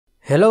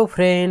Hello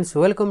friends,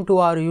 welcome to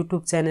our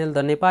YouTube channel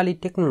The Nepali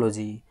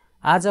Technology.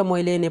 आज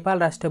मैले नेपाल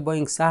राष्ट्र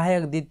bank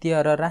सहायक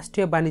द्वितीय र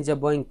राष्ट्रिय वाणिज्य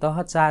बैंक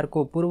तह 4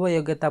 को पूर्व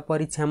योग्यता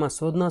परीक्षामा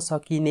सोध्न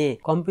सकिने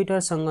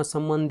कम्प्युटरसँग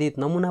सम्बन्धित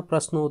नमुना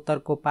प्रश्न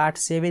उत्तरको पार्ट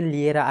 7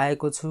 लिएर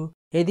आएको छु।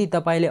 यदि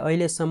तपाईले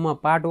अहिलेसम्म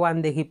पार्ट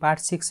 1 देखि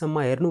पार्ट 6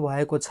 सम्म हेर्नु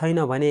भएको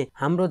छैन भने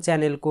हाम्रो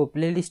च्यानलको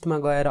प्लेलिस्टमा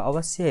गएर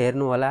अवश्य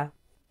हेर्नु होला।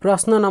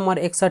 प्रश्न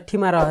नम्बर 61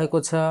 मा रहेको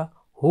छ,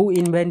 हु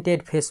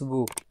invented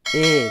Facebook?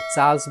 A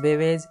Charles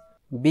Babbage,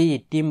 B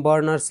team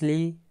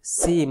Berners-Lee,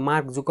 C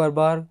mark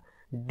Zuckerberg,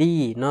 D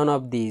non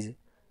of these.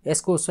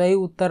 यसको सही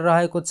उत्तर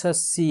रहेको छ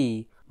C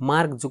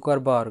मार्क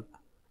जुकरबर्ग।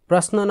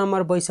 प्रश्न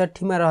नम्बर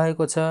 62 मा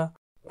रहेको छ,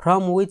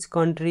 from which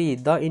country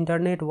the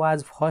internet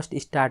was first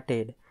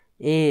started?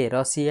 A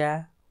Russia,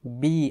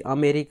 B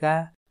America,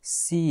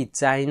 C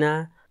China,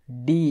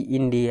 D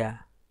India.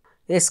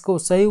 यसको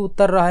सही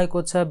उत्तर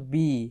रहेको छ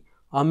B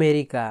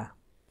अमेरिका।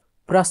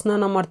 प्रश्न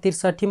नम्बर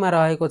 63 मा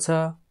रहेको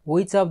छ,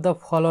 which of the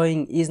following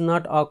is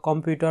not a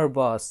computer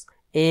bus?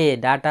 A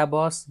data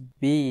bus,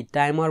 B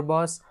timer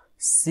bus,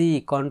 C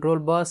control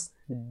bus,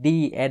 D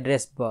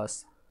address bus।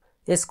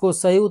 यसको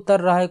सही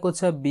उत्तर रहेको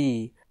छ B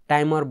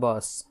timer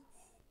bus।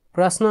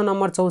 प्रश्न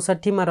नम्बर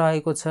 64 मा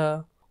रहेको छ,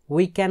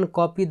 we can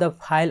copy the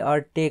file or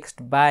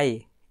text by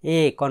A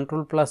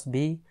control plus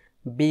V,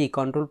 B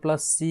control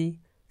plus C,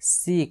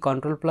 C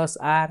control plus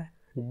R,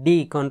 D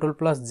control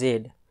plus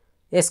Z।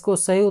 यसको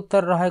सही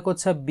उत्तर रहेको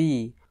छ B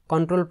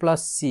control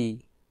plus C।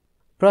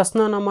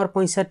 प्रश्न नम्बर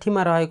 65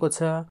 मा रहेको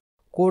छ,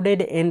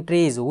 coded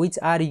entries which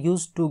are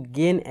used to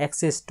gain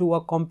access to a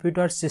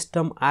computer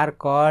system are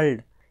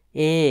called?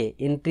 A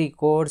entry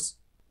codes,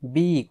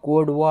 B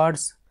code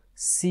words,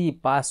 C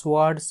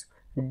passwords,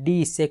 D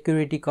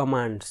security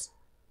commands।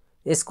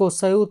 यसको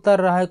सही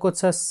उत्तर रहेको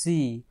छ C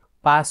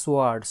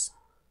passwords।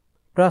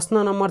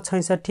 प्रश्न नम्बर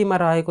 66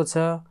 मा रहेको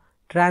छ,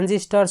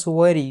 ट्रान्जिस्टर्स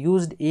were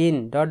used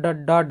in ...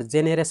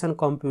 generation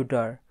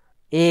computer?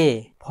 A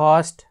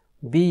first,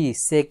 B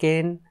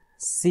second,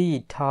 C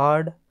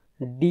third,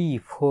 D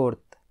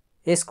fourth।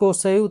 यसको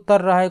सही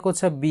उत्तर रहेको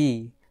छ B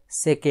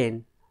second।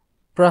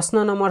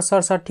 प्रश्न नम्बर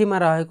 67 मा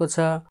रहेको छ,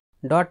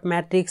 dot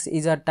matrix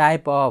is a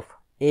type of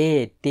A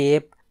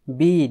tape,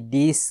 B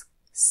disk,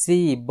 C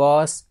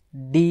bus,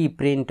 D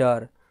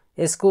printer.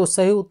 यसको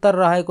सही उत्तर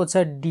रहेको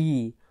छ D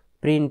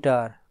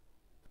प्रिन्टर।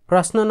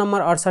 प्रश्न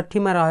नम्बर 68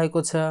 मा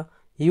रहेको छ,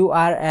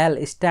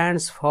 URL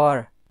stands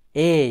for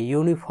A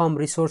uniform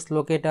resource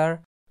locator,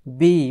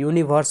 B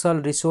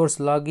universal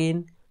resource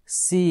login,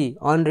 C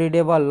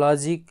अनरिडेबल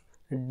logic,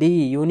 D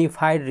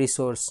unified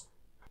resource.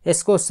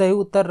 यसको सही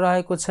उत्तर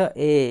रहेको छ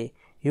A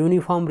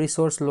युनिफर्म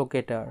रिसोर्स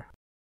लोकेटर।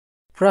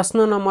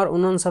 प्रश्न नम्बर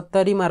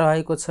 69 मा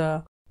रहेको छ,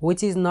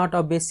 which is not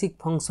a basic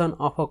function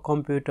of a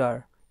computer?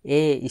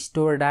 A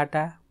store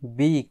data,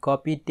 B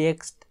copy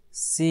text,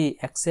 C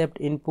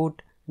accept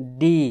input,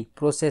 D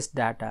process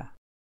data।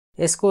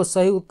 यसको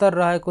सही उत्तर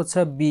रहेको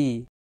छ B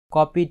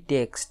copy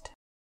text।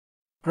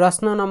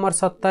 प्रश्न नम्बर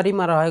 70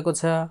 मा रहेको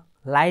छ,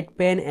 light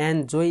pain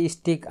and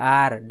joystick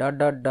are ...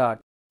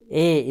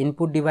 A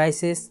input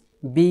devices,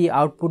 B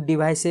output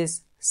devices,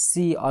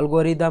 C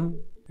algorithm,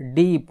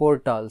 D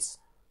portals.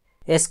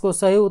 यसको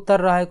सही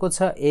उत्तर रहेको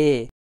छ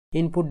A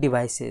इनपुट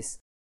डिभाइसेस।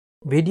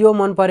 भिडियो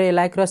मन परे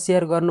लाइक र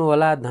शेयर गर्नु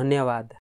होला। धन्यवाद।